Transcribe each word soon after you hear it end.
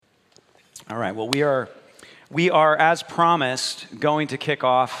All right, well, we are as promised, going to kick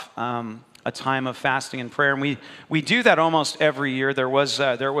off a time of fasting and prayer. And we do that almost every year. There was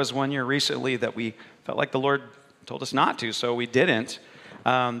 1 year recently that we felt like the Lord told us not to, so we didn't.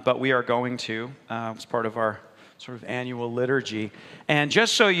 But we are going to. It's part of our sort of annual liturgy. And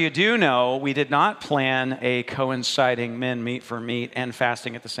just so you do know, we did not plan a coinciding men meet for meat and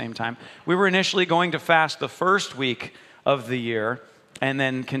fasting at the same time. We were initially going to fast the first week of the year and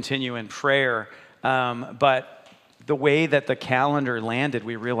then continue in prayer. But the way that the calendar landed,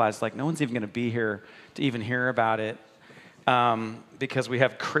 we realized like no one's even going to be here to even hear about it because we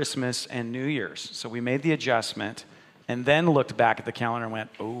have Christmas and New Year's. So we made the adjustment and then looked back at the calendar and went,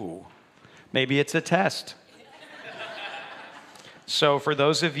 oh, maybe it's a test. So for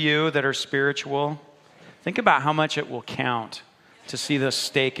those of you that are spiritual, think about how much it will count to see the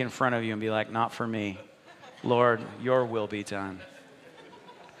steak in front of you and be like, not for me. Lord, your will be done.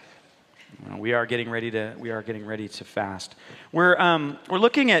 We are getting ready to fast. We're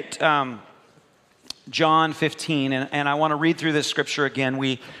looking at John 15, and I want to read through this scripture again.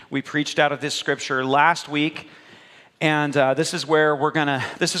 We preached out of this scripture last week, and this is where we're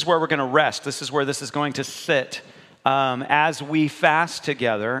gonna rest. This is where this is going to sit as we fast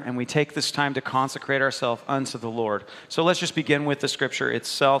together and we take this time to consecrate ourselves unto the Lord. So let's just begin with the scripture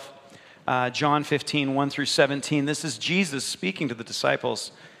itself. John 15, 1 through 17. This is Jesus speaking to the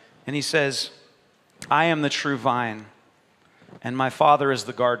disciples. And he says, I am the true vine, and my Father is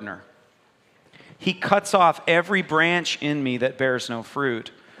the gardener. He cuts off every branch in me that bears no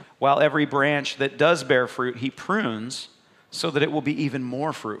fruit, while every branch that does bear fruit, he prunes so that it will be even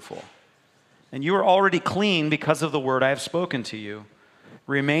more fruitful. And you are already clean because of the word I have spoken to you.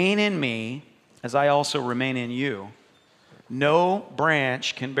 Remain in me, as I also remain in you. No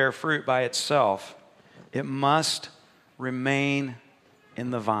branch can bear fruit by itself. It must remain in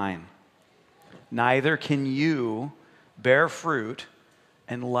the vine. Neither can you bear fruit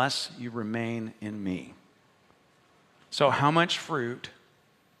unless you remain in me. So how much fruit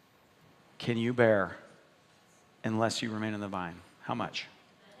can you bear unless you remain in the vine? How much?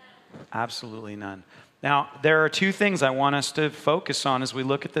 Absolutely none. Now, there are two things I want us to focus on as we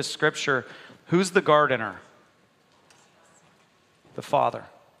look at this scripture. Who's the gardener? The Father.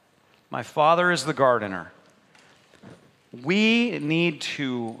 My Father is the gardener. We need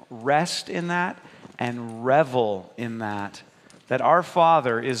to rest in that and revel in that our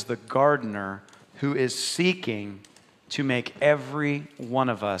Father is the gardener who is seeking to make every one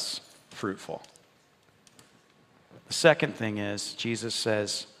of us fruitful. The second thing is, Jesus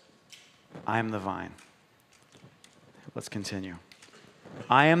says, I am the vine. Let's continue.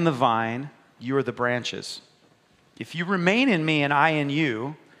 I am the vine, you are the branches. If you remain in me and I in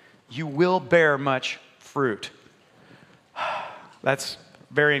you, you will bear much fruit. That's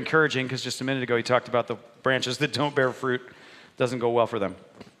very encouraging because just a minute ago he talked about the branches that don't bear fruit. Doesn't go well for them.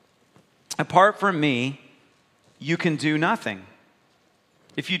 Apart from me, you can do nothing.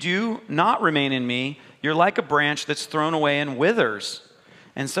 If you do not remain in me, you're like a branch that's thrown away and withers.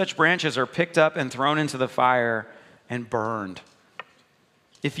 And such branches are picked up and thrown into the fire and burned.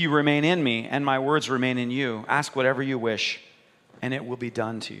 If you remain in me and my words remain in you, ask whatever you wish and it will be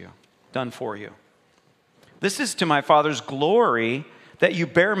done to you, done for you. This is to my Father's glory that you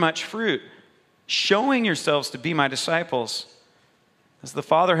bear much fruit, showing yourselves to be my disciples. As the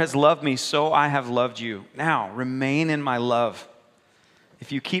Father has loved me, so I have loved you. Now, remain in my love.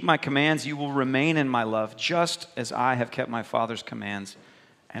 If you keep my commands, you will remain in my love, just as I have kept my Father's commands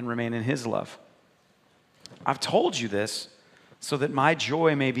and remain in his love. I've told you this so that my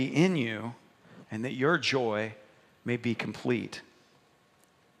joy may be in you and that your joy may be complete.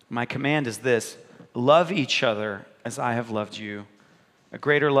 My command is this: love each other as I have loved you. A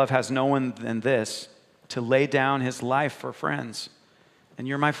greater love has no one than this, to lay down his life for friends. And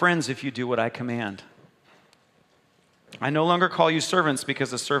you're my friends if you do what I command. I no longer call you servants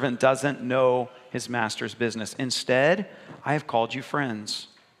because a servant doesn't know his master's business. Instead, I have called you friends.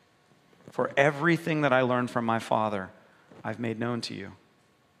 For everything that I learned from my Father, I've made known to you.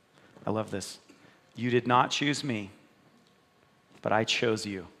 I love this. You did not choose me, but I chose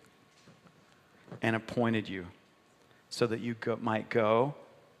you and appointed you so that you might go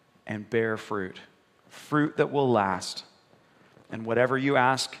and bear fruit, fruit that will last. And whatever you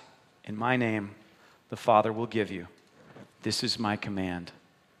ask in my name, the Father will give you. This is my command.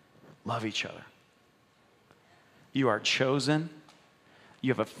 Love each other. You are chosen.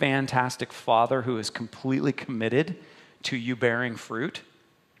 You have a fantastic Father who is completely committed to you bearing fruit.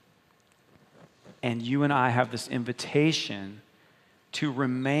 And you and I have this invitation to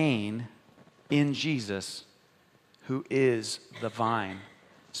remain in Jesus, who is the vine,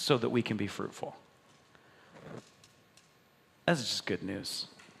 so that we can be fruitful. That's just good news.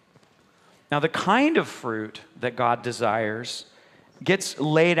 Now, the kind of fruit that God desires gets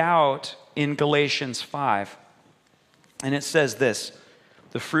laid out in Galatians 5. And it says this: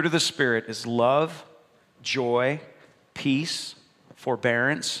 the fruit of the Spirit is love, joy, peace,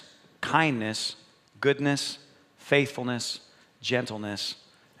 forbearance, kindness, goodness, faithfulness, gentleness,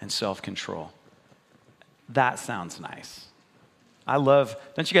 and self-control. That sounds nice. Don't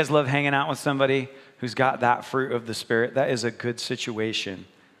you guys love hanging out with somebody who's got that fruit of the Spirit? That is a good situation.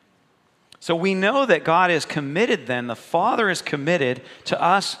 So we know that God is committed then, the Father is committed to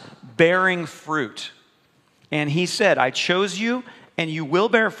us bearing fruit. And he said, I chose you, and you will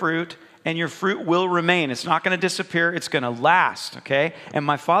bear fruit, and your fruit will remain. It's not going to disappear. It's going to last, okay? And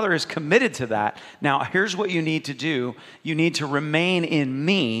my Father is committed to that. Now, here's what you need to do. You need to remain in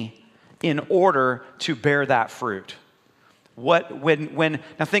me in order to bear that fruit.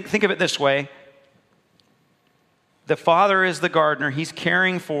 Now think of it this way. The Father is the gardener. He's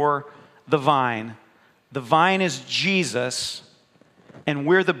caring for the vine. The vine is Jesus, and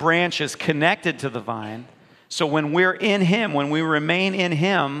we're the branches connected to the vine. So when we're in him, when we remain in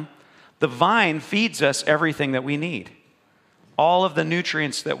him, the vine feeds us everything that we need. All of the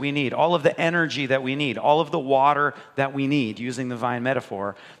nutrients that we need, all of the energy that we need, all of the water that we need, using the vine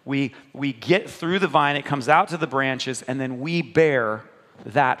metaphor. We get through the vine, it comes out to the branches, and then we bear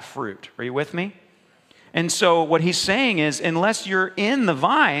that fruit. Are you with me? And so what he's saying is, unless you're in the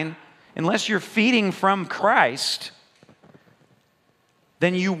vine, unless you're feeding from Christ,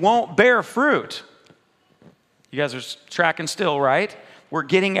 then you won't bear fruit. You guys are tracking still, right? We're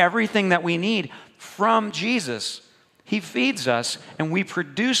getting everything that we need from Jesus. He feeds us, and we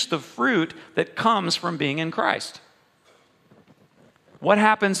produce the fruit that comes from being in Christ. What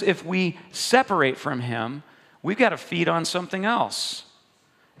happens if we separate from him? We've got to feed on something else.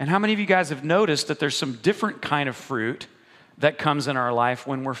 And how many of you guys have noticed that there's some different kind of fruit that comes in our life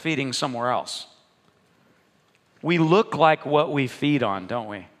when we're feeding somewhere else? We look like what we feed on, don't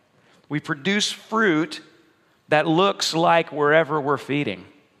we? We produce fruit that looks like wherever we're feeding.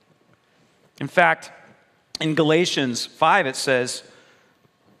 In fact, in Galatians 5, it says,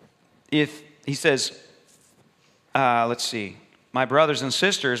 my brothers and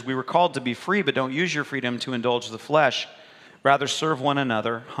sisters, we were called to be free, but don't use your freedom to indulge the flesh. Rather serve one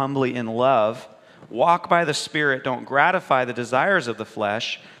another humbly in love. Walk by the Spirit, don't gratify the desires of the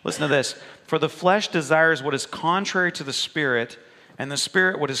flesh. Listen to this. For the flesh desires what is contrary to the Spirit, and the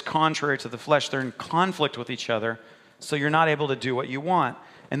Spirit what is contrary to the flesh. They're in conflict with each other, so you're not able to do what you want.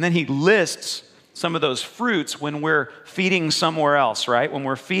 And then he lists some of those fruits when we're feeding somewhere else, right? When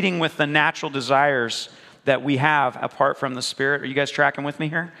we're feeding with the natural desires that we have apart from the Spirit. Are you guys tracking with me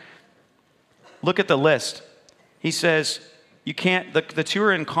here? Look at the list. He says, you can't, the two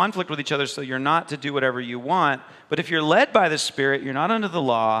are in conflict with each other, so you're not to do whatever you want. But if you're led by the Spirit, you're not under the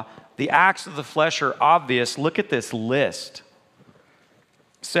law. The acts of the flesh are obvious. Look at this list.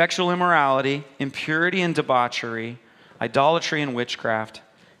 Sexual immorality, impurity and debauchery, idolatry and witchcraft,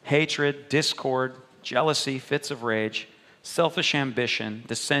 hatred, discord, jealousy, fits of rage, selfish ambition,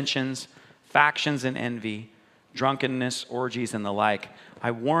 dissensions, factions and envy, drunkenness, orgies, and the like. I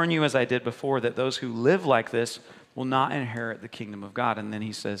warn you, as I did before, that those who live like this will not inherit the kingdom of God. And then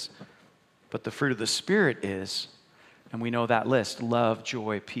he says, but the fruit of the Spirit is, and we know that list, love,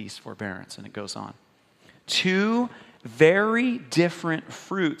 joy, peace, forbearance, and it goes on. Two very different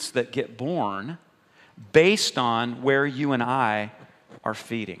fruits that get born based on where you and I are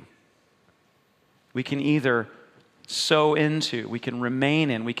feeding. We can either sow into, we can remain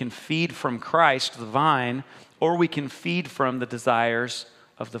in, we can feed from Christ, the vine, or we can feed from the desires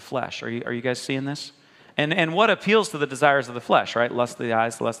of the flesh. Are you guys seeing this? And what appeals to the desires of the flesh, right? Lust of the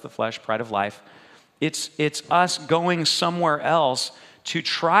eyes, lust of the flesh, pride of life. It's us going somewhere else to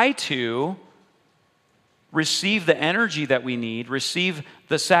try to receive the energy that we need, receive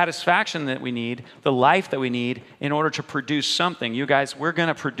the satisfaction that we need, the life that we need in order to produce something. You guys, we're going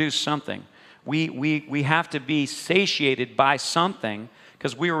to produce something. We have to be satiated by something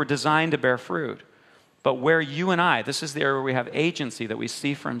because we were designed to bear fruit. But where you and I, this is the area where we have agency that we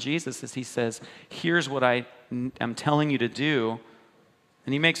see from Jesus, is he says, here's what I am telling you to do.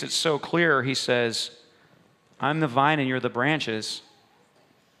 And he makes it so clear. He says, I'm the vine and you're the branches.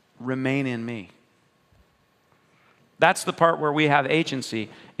 Remain in me. That's the part where we have agency,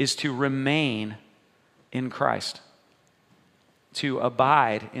 is to remain in Christ, to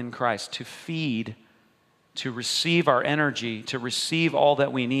abide in Christ, to feed, to receive our energy, to receive all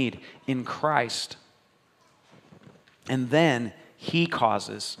that we need in Christ. And then he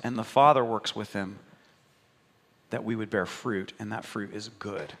causes, and the Father works with him, that we would bear fruit, and that fruit is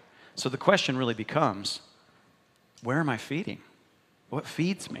good. So the question really becomes, where am I feeding? What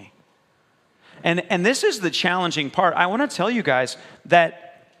feeds me? And this is the challenging part. I want to tell you guys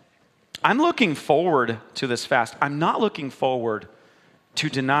that I'm looking forward to this fast. I'm not looking forward to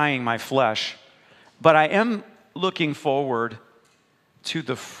denying my flesh, but I am looking forward to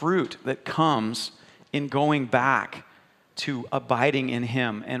the fruit that comes in going back to abiding in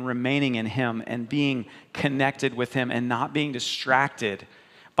him and remaining in him and being connected with him and not being distracted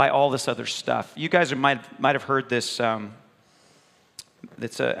by all this other stuff. You guys might have heard this.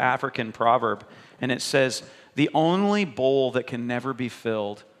 It's an African proverb, and it says, the only bowl that can never be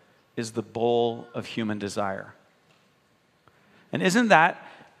filled is the bowl of human desire. And isn't that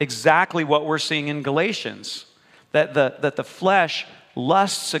exactly what we're seeing in Galatians? That the flesh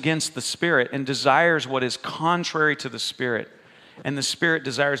lusts against the spirit and desires what is contrary to the spirit, and the spirit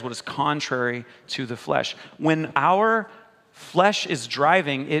desires what is contrary to the flesh. When our flesh is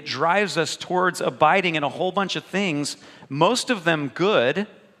driving, it drives us towards abiding in a whole bunch of things, most of them good,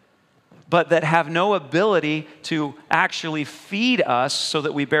 but that have no ability to actually feed us so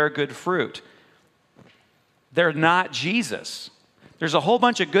that we bear good fruit. They're not Jesus. There's a whole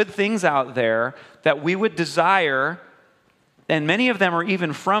bunch of good things out there that we would desire, and many of them are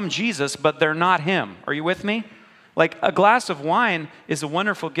even from Jesus, but they're not him. Are you with me? Like a glass of wine is a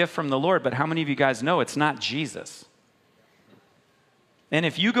wonderful gift from the Lord, but how many of you guys know it's not Jesus? And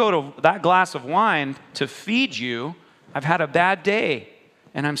if you go to that glass of wine to feed you, I've had a bad day,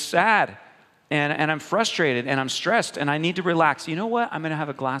 and I'm sad, and I'm frustrated, and I'm stressed, and I need to relax. You know what? I'm going to have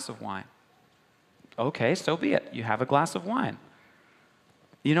a glass of wine. Okay, so be it. You have a glass of wine.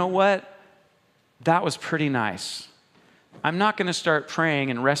 You know what? That was pretty nice. I'm not going to start praying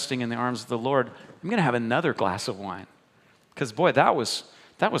and resting in the arms of the Lord. I'm going to have another glass of wine. Because, boy, that was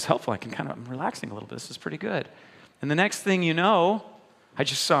helpful. I'm relaxing a little bit. This is pretty good. And the next thing you know, I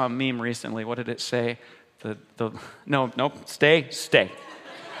just saw a meme recently. What did it say? No, stay.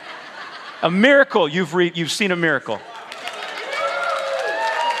 A miracle. You've seen a miracle.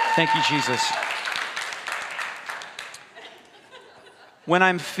 Thank you, Jesus. When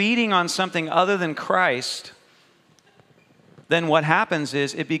I'm feeding on something other than Christ, then what happens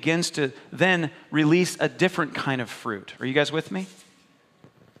is it begins to then release a different kind of fruit. Are you guys with me?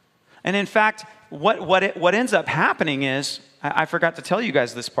 And in fact, what ends up happening is, I forgot to tell you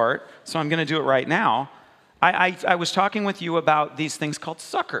guys this part, so I'm going to do it right now. I was talking with you about these things called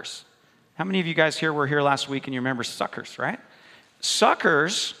suckers. How many of you guys here were here last week and you remember suckers, right?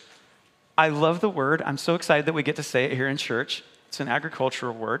 Suckers, I love the word. I'm so excited that we get to say it here in church. It's an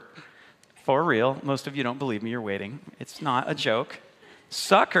agricultural word. For real. Most of you don't believe me. You're waiting. It's not a joke.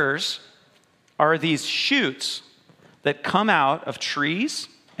 Suckers are these shoots that come out of trees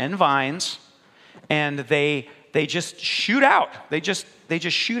and vines, and they just shoot out. They just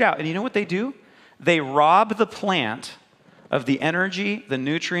shoot out. And you know what they do? They rob the plant of the energy, the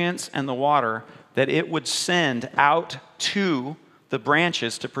nutrients, and the water that it would send out to the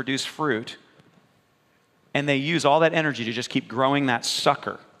branches to produce fruit. And they use all that energy to just keep growing that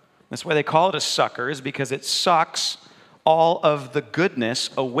sucker. That's why they call it a sucker, is because it sucks all of the goodness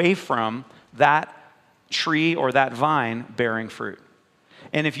away from that tree or that vine bearing fruit.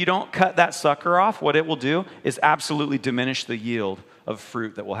 And if you don't cut that sucker off, what it will do is absolutely diminish the yield of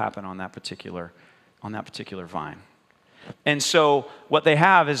fruit that will happen on that particular vine. And so what they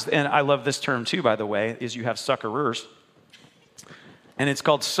have is, and I love this term too, by the way, is you have suckerers. And it's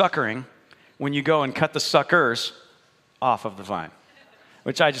called suckering when you go and cut the suckers off of the vine,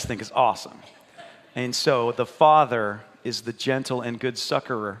 which I just think is awesome. And so the Father is the gentle and good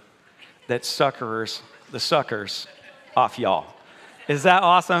succorer that succors the suckers off y'all. Is that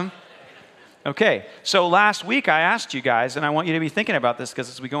awesome? Okay, so last week I asked you guys, and I want you to be thinking about this, because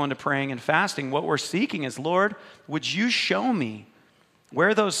as we go into praying and fasting, what we're seeking is, Lord, would you show me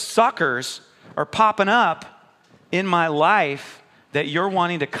where those suckers are popping up in my life that you're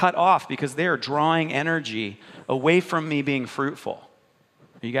wanting to cut off because they are drawing energy away from me being fruitful.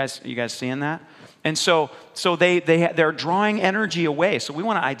 Are you guys seeing that? And so they're drawing energy away. So we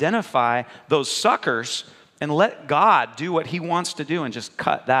want to identify those suckers and let God do what he wants to do and just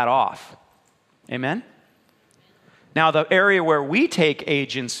cut that off. Amen? Now, the area where we take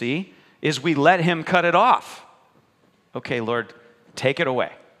agency is we let him cut it off. Okay, Lord, take it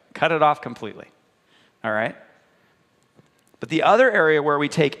away. Cut it off completely. All right? But the other area where we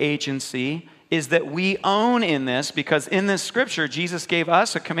take agency is that we own in this, because in this scripture, Jesus gave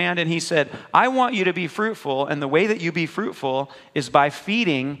us a command and he said, I want you to be fruitful, and the way that you be fruitful is by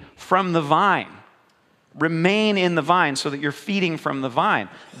feeding from the vine. Remain in the vine so that you're feeding from the vine.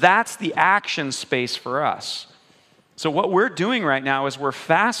 That's the action space for us. So what we're doing right now is we're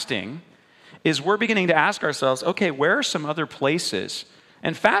fasting, is we're beginning to ask ourselves, okay, where are some other places?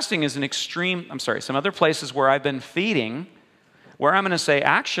 And fasting is some other places where I've been feeding, where I'm going to say,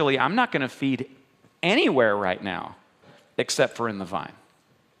 actually, I'm not going to feed anywhere right now except for in the vine.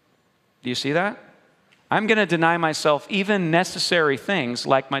 Do you see that? I'm going to deny myself even necessary things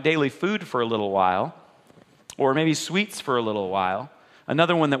like my daily food for a little while, or maybe sweets for a little while.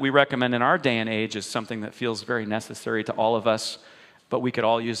 Another one that we recommend in our day and age is something that feels very necessary to all of us, but we could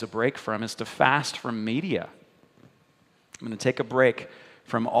all use a break from, is to fast from media. I'm going to take a break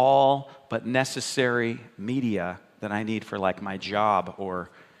from all but necessary media that I need for like my job or,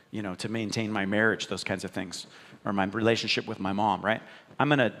 to maintain my marriage, those kinds of things, or my relationship with my mom, right? I'm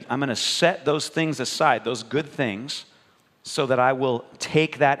gonna set those things aside, those good things, so that I will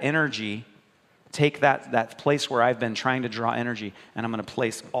take that energy, take that place where I've been trying to draw energy, and I'm gonna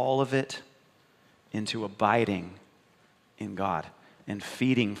place all of it into abiding in God and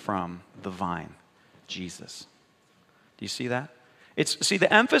feeding from the vine, Jesus. Do you see that? The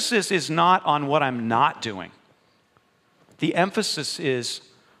emphasis is not on what I'm not doing. The emphasis is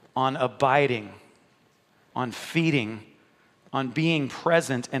on abiding, on feeding, on being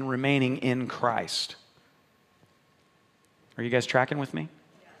present and remaining in Christ. Are you guys tracking with me?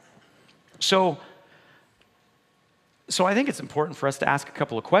 So I think it's important for us to ask a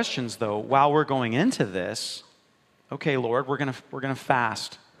couple of questions, though, while we're going into this. Okay, Lord, we're gonna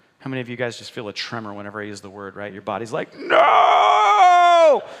fast. How many of you guys just feel a tremor whenever I use the word, right? Your body's like,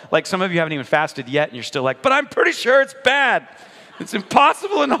 no! Like some of you haven't even fasted yet, and you're still like, but I'm pretty sure it's bad. It's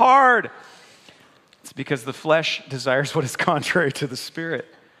impossible and hard. It's because the flesh desires what is contrary to the spirit.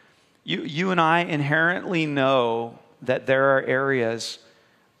 You and I inherently know that there are areas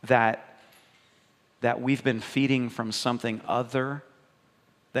that we've been feeding from something other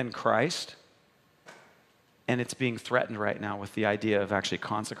than Christ, and it's being threatened right now with the idea of actually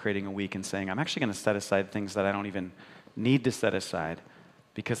consecrating a week and saying, I'm actually going to set aside things that I don't even need to set aside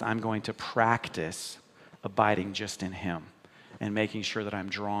because I'm going to practice abiding just in Him and making sure that I'm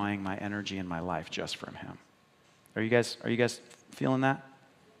drawing my energy and my life just from Him. Are you guys feeling that?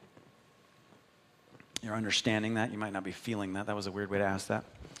 You're understanding that? You might not be feeling that. That was a weird way to ask that.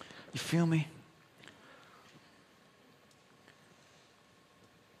 You feel me?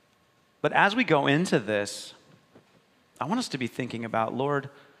 But as we go into this, I want us to be thinking about, Lord,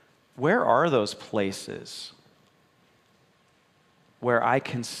 where are those places where I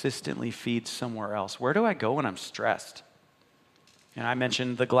consistently feed somewhere else? Where do I go when I'm stressed? And I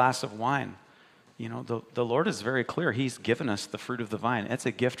mentioned the glass of wine. The Lord is very clear. He's given us the fruit of the vine. It's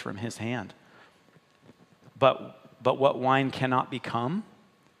a gift from His hand. But what wine cannot become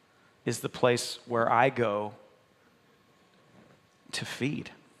is the place where I go to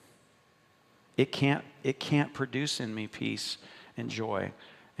feed. It can't produce in me peace and joy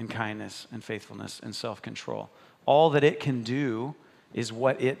and kindness and faithfulness and self-control. All that it can do is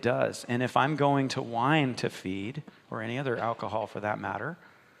what it does. And if I'm going to wine to feed, or any other alcohol for that matter,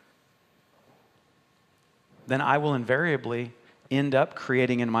 then I will invariably end up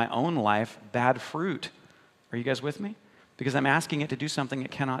creating in my own life bad fruit. Are you guys with me? Because I'm asking it to do something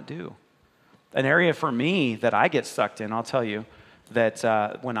it cannot do. An area for me that I get sucked in, I'll tell you,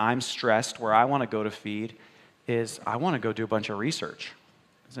 that when I'm stressed, where I want to go to feed, is I want to go do a bunch of research.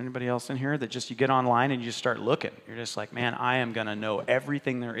 Is there anybody else in here that just you get online and you just start looking? You're just like, man, I am going to know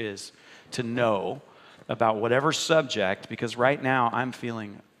everything there is to know about whatever subject, because right now I'm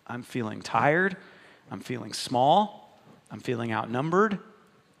feeling tired, I'm feeling small, I'm feeling outnumbered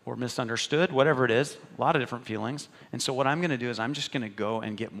or misunderstood, whatever it is, a lot of different feelings. And so what I'm going to do is I'm just going to go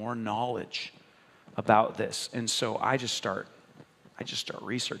and get more knowledge about this. And so I just start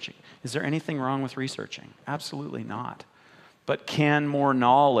researching. Is there anything wrong with researching? Absolutely not. But can more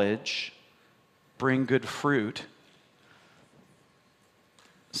knowledge bring good fruit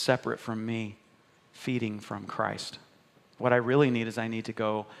separate from me feeding from Christ? What I really need is I need to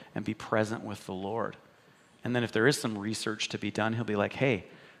go and be present with the Lord. And then if there is some research to be done, He'll be like, hey,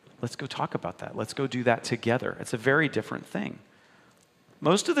 let's go talk about that. Let's go do that together. It's a very different thing.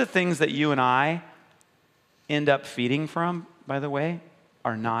 Most of the things that you and I end up feeding from, by the way,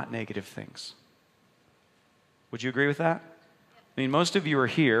 are not negative things. Would you agree with that? I mean, most of you are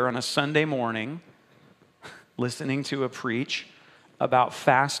here on a Sunday morning listening to a preach about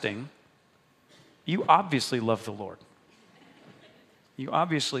fasting. You obviously love the Lord. You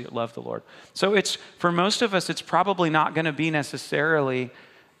obviously love the Lord. So it's, for most of us, it's probably not going to be necessarily,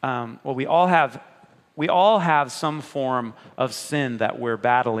 we all have some form of sin that we're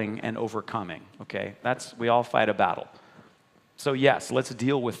battling and overcoming, okay? We all fight a battle. So yes, let's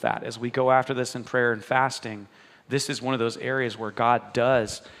deal with that. As we go after this in prayer and fasting, this is one of those areas where God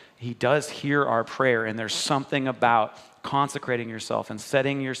does hear our prayer, and there's something about consecrating yourself and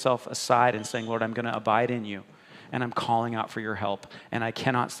setting yourself aside and saying, Lord, I'm going to abide in you, and I'm calling out for your help, and I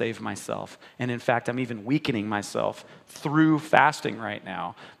cannot save myself. And in fact, I'm even weakening myself through fasting right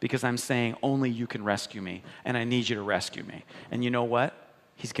now because I'm saying only you can rescue me, and I need you to rescue me. And you know what?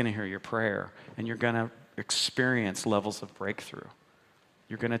 He's going to hear your prayer, and you're going to experience levels of breakthrough.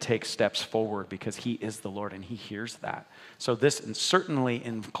 You're going to take steps forward because he is the Lord and he hears that. So this certainly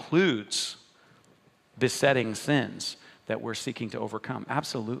includes besetting sins that we're seeking to overcome.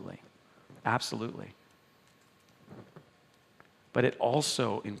 Absolutely. Absolutely. But it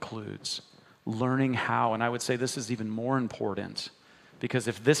also includes learning how, and I would say this is even more important, because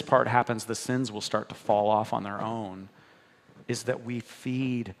if this part happens, the sins will start to fall off on their own, is that we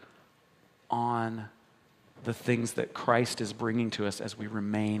feed on the things that Christ is bringing to us as we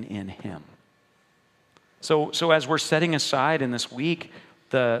remain in him. So as we're setting aside in this week,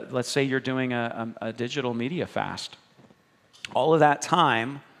 let's say you're doing a digital media fast. All of that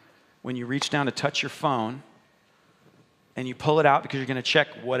time, when you reach down to touch your phone, and you pull it out because you're going to check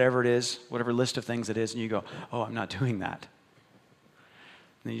whatever it is, whatever list of things it is, and you go, oh, I'm not doing that.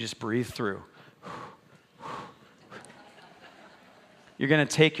 And then you just breathe through. You're going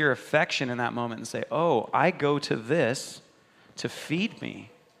to take your affection in that moment and say, oh, I go to this to feed me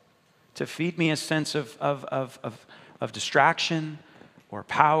a sense of distraction or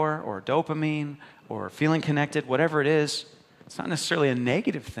power or dopamine or feeling connected, whatever it is. It's not necessarily a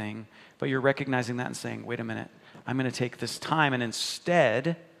negative thing, but you're recognizing that and saying, wait a minute, I'm going to take this time, and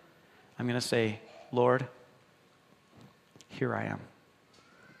instead, I'm going to say, Lord, here I am.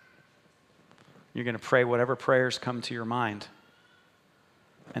 You're going to pray whatever prayers come to your mind.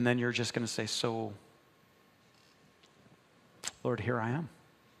 And then you're just going to say, so, Lord, here I am.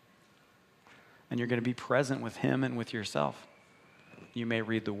 And you're going to be present with him and with yourself. You may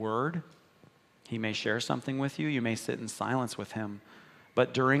read the word. He may share something with you. You may sit in silence with him.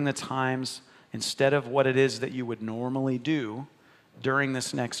 But during the times, instead of what it is that you would normally do during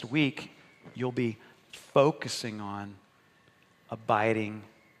this next week, you'll be focusing on abiding,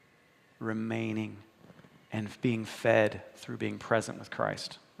 remaining, and being fed through being present with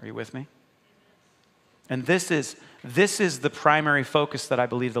Christ. Are you with me? And this is the primary focus that I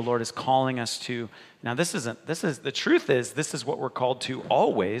believe the Lord is calling us to. Now, the truth is, this is what we're called to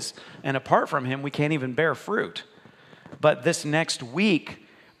always, and apart from him, we can't even bear fruit. But this next week,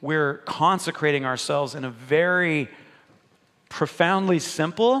 we're consecrating ourselves in a very profoundly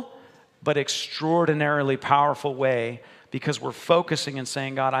simple, but extraordinarily powerful way, because we're focusing and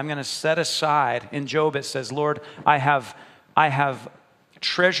saying, God, I'm going to set aside. In Job, it says, Lord, I have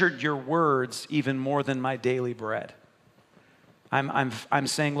treasured your words even more than my daily bread. I'm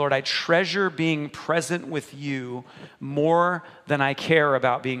saying, Lord, I treasure being present with you more than I care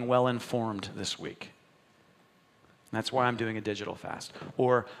about being well-informed this week. That's why I'm doing a digital fast.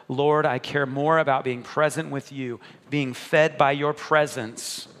 Or, Lord, I care more about being present with you, being fed by your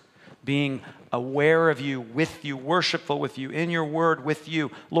presence, being aware of you, with you, worshipful with you, in your word with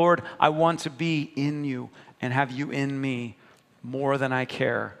you. Lord, I want to be in you and have you in me more than I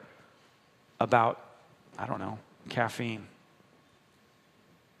care about, caffeine.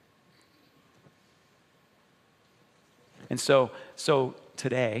 And so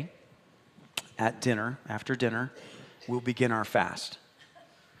today, at dinner, after dinner, we'll begin our fast.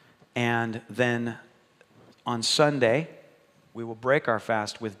 And then on Sunday, we will break our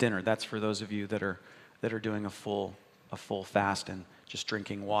fast with dinner. That's for those of you that are doing a full fast and just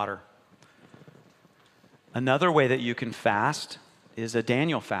drinking water. Another way that you can fast is a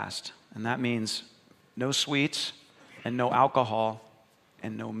Daniel fast, and that means no sweets and no alcohol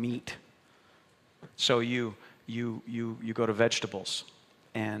and no meat. So you go to vegetables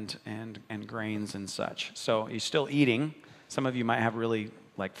and grains and such. So you're still eating. Some of you might have really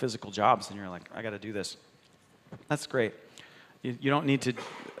like physical jobs, and you're like, I got to do this. That's great. You don't need to.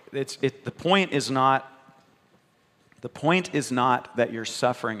 The point is not that you're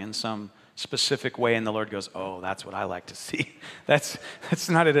suffering in some specific way, and the Lord goes, oh, that's what I like to see. That's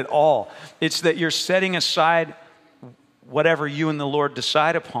not it at all. It's that you're setting aside whatever you and the Lord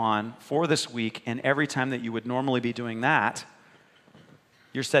decide upon for this week, and every time that you would normally be doing that,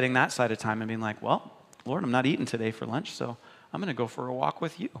 you're setting that side of time and being like, well, Lord, I'm not eating today for lunch, so I'm going to go for a walk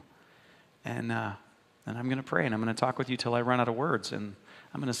with you. And I'm going to pray, and I'm going to talk with you till I run out of words, and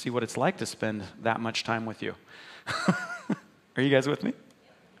I'm going to see what it's like to spend that much time with you. Are you guys with me?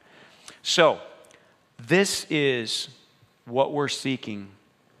 So, this is what we're seeking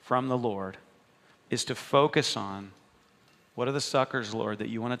from the Lord, is to focus on what are the suckers, Lord, that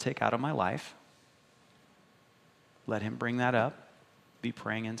you want to take out of my life? let him bring that up. Be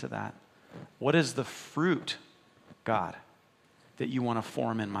praying into that. What is the fruit, God, that you want to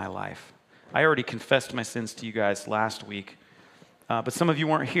form in my life? I already confessed my sins to you guys last week, but some of you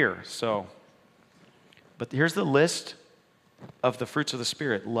weren't here. But here's the list of the fruits of the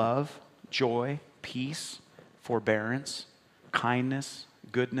Spirit: love, joy, peace, forbearance, kindness,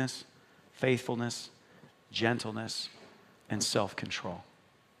 goodness, faithfulness, gentleness, and self-control.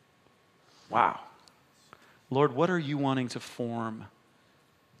 Wow. Lord, what are you wanting to form?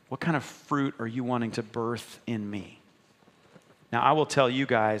 What kind of fruit are you wanting to birth in me? Now, I will tell you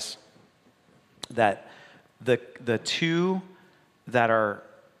guys that the two that are,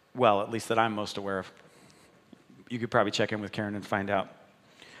 well, at least that I'm most aware of, you could probably check in with Karen and find out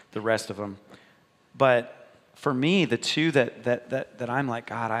the rest of them. But for me, the two that I'm like,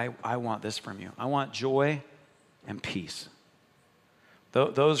 God, I want this from you. I want joy and peace.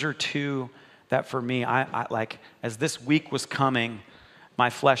 Those are two that for me, I like, as this week was coming, my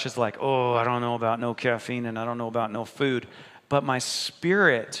flesh is like, oh, I don't know about no caffeine and I don't know about no food. But my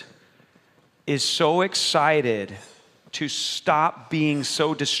spirit is so excited to stop being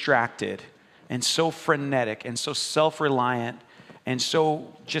so distracted and so frenetic and so self-reliant and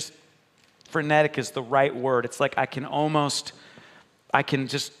so just frenetic is the right word. It's like I'm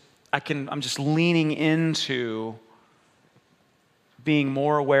just leaning into being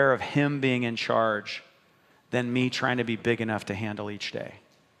more aware of him being in charge than me trying to be big enough to handle each day.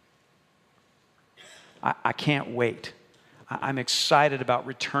 I can't wait. I'm excited about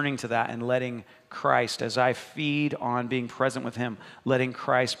returning to that and letting Christ, as I feed on being present with him, letting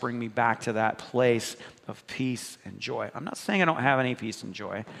Christ bring me back to that place of peace and joy. I'm not saying I don't have any peace and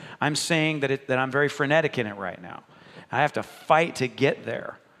joy. I'm saying that I'm very frenetic in it right now. I have to fight to get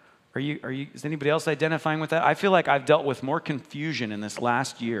there. Is anybody else identifying with that? I feel like I've dealt with more confusion in this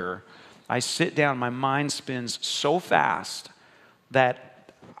last year. I sit down, my mind spins so fast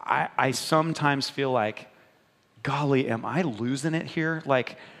that I sometimes feel like, golly, am I losing it here?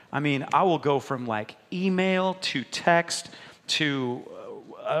 Like, I mean, I will go from like email to text to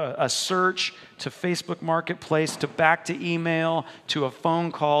a search to Facebook Marketplace to back to email to a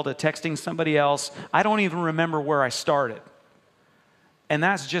phone call to texting somebody else. I don't even remember where I started. And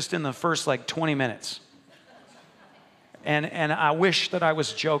that's just in the first like 20 minutes. And I wish that I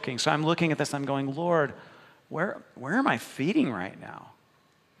was joking. So I'm looking at this, I'm going, Lord, where am I feeding right now?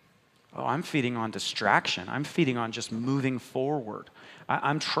 Oh, I'm feeding on distraction. I'm feeding on just moving forward.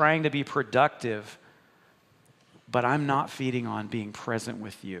 I'm trying to be productive, but I'm not feeding on being present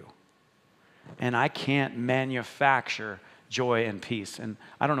with you. And I can't manufacture joy and peace. And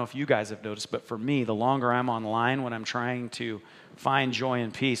I don't know if you guys have noticed, but for me, the longer I'm online when I'm trying to find joy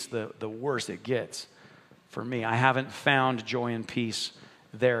and peace, the worse it gets for me. I haven't found joy and peace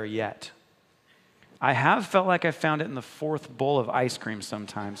there yet. I have felt like I found it in the fourth bowl of ice cream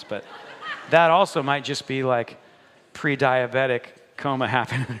sometimes, but that also might just be like pre-diabetic coma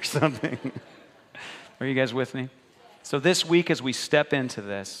happening or something. Are you guys with me? So this week as we step into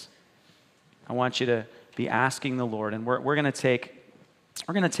this, I want you to be asking the Lord, and we're going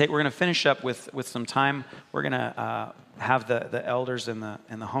to finish up with some time. We're going to have the elders and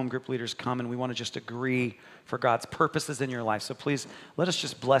the home group leaders come, and we want to just agree for God's purposes in your life. So please, let us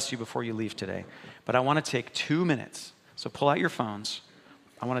just bless you before you leave today. But I want to take 2 minutes. So pull out your phones.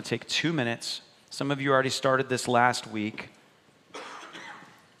 I want to take 2 minutes. Some of you already started this last week.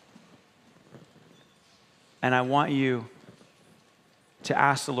 And I want you to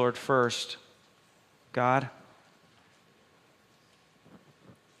ask the Lord first, God,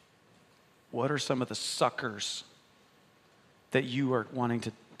 what are some of the suckers that you are wanting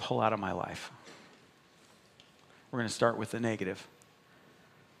to pull out of my life? We're going to start with the negative.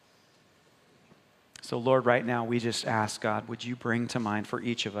 So Lord, right now we just ask, God, would you bring to mind for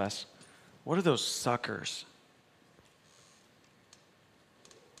each of us, what are those suckers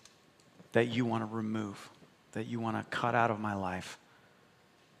that you want to remove, that you want to cut out of my life?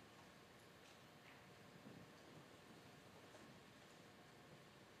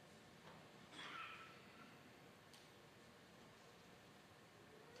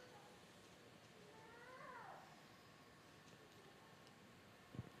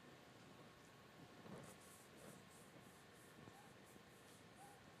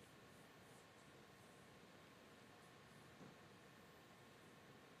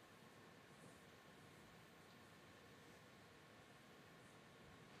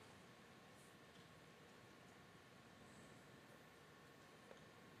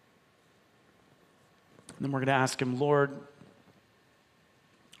 And then we're going to ask him, Lord,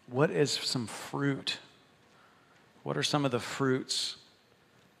 what is some fruit? What are some of the fruits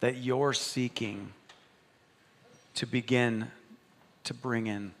that you're seeking to begin to bring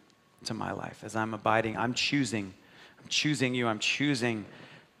in to my life. As I'm abiding, I'm choosing you, I'm choosing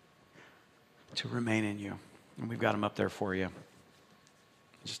to remain in you. And we've got them up there for you.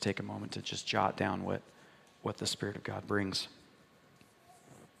 Just take a moment to just jot down what the Spirit of God brings.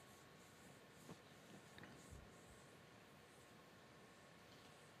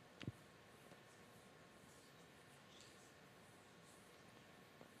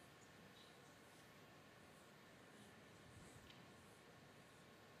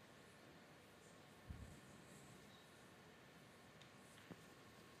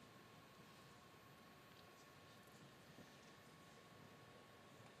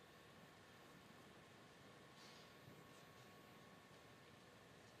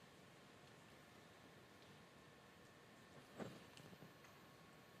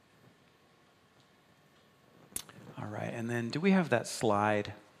 All right, and then do we have that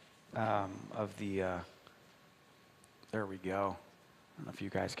slide of the, there we go. I don't know if you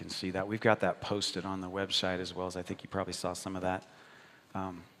guys can see that. We've got that posted on the website as well, as I think you probably saw some of that.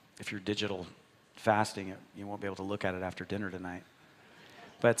 If you're digital fasting, you won't be able to look at it after dinner tonight.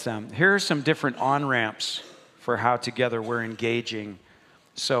 But here are some different on-ramps for how together we're engaging.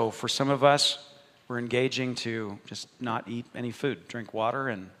 So for some of us, we're engaging to just not eat any food, drink water,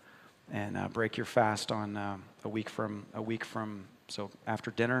 and break your fast on a week from. So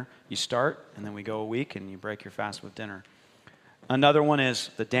after dinner, you start, and then we go a week, and you break your fast with dinner. Another one is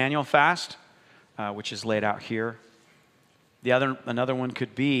the Daniel fast, which is laid out here. Another one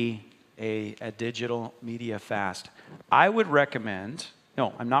could be a digital media fast. I would recommend.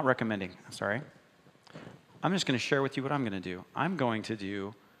 No, I'm not recommending. Sorry. I'm just going to share with you what I'm going to do. I'm going to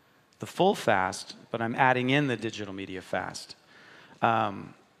do the full fast, but I'm adding in the digital media fast.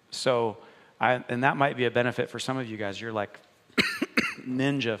 And that might be a benefit for some of you guys. You're like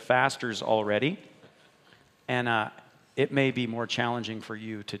ninja fasters already. And it may be more challenging for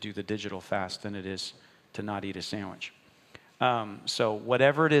you to do the digital fast than it is to not eat a sandwich. So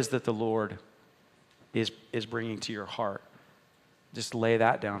whatever it is that the Lord is bringing to your heart, just lay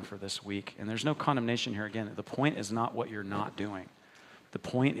that down for this week. And there's no condemnation here. Again, the point is not what you're not doing. The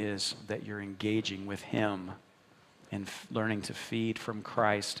point is that you're engaging with Him and learning to feed from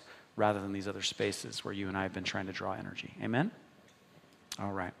Christ rather than these other spaces where you and I have been trying to draw energy. Amen?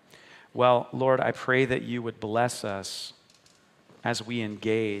 All right. Well, Lord, I pray that you would bless us as we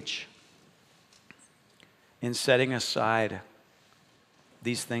engage in setting aside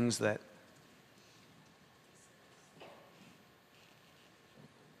these things that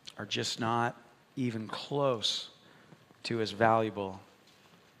are just not even close to as valuable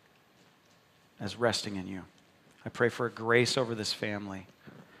as resting in you. I pray for a grace over this family.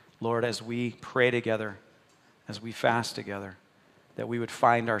 Lord, as we pray together, as we fast together, that we would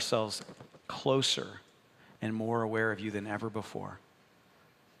find ourselves closer and more aware of you than ever before,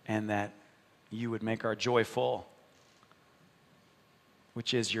 and that you would make our joy full,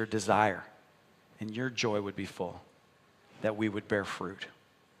 which is your desire, and your joy would be full, that we would bear fruit.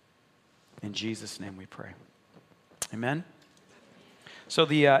 In Jesus' name we pray. Amen? So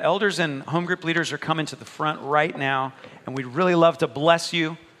the elders and home group leaders are coming to the front right now, and we'd really love to bless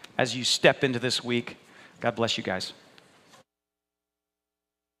you as you step into this week. God bless you guys.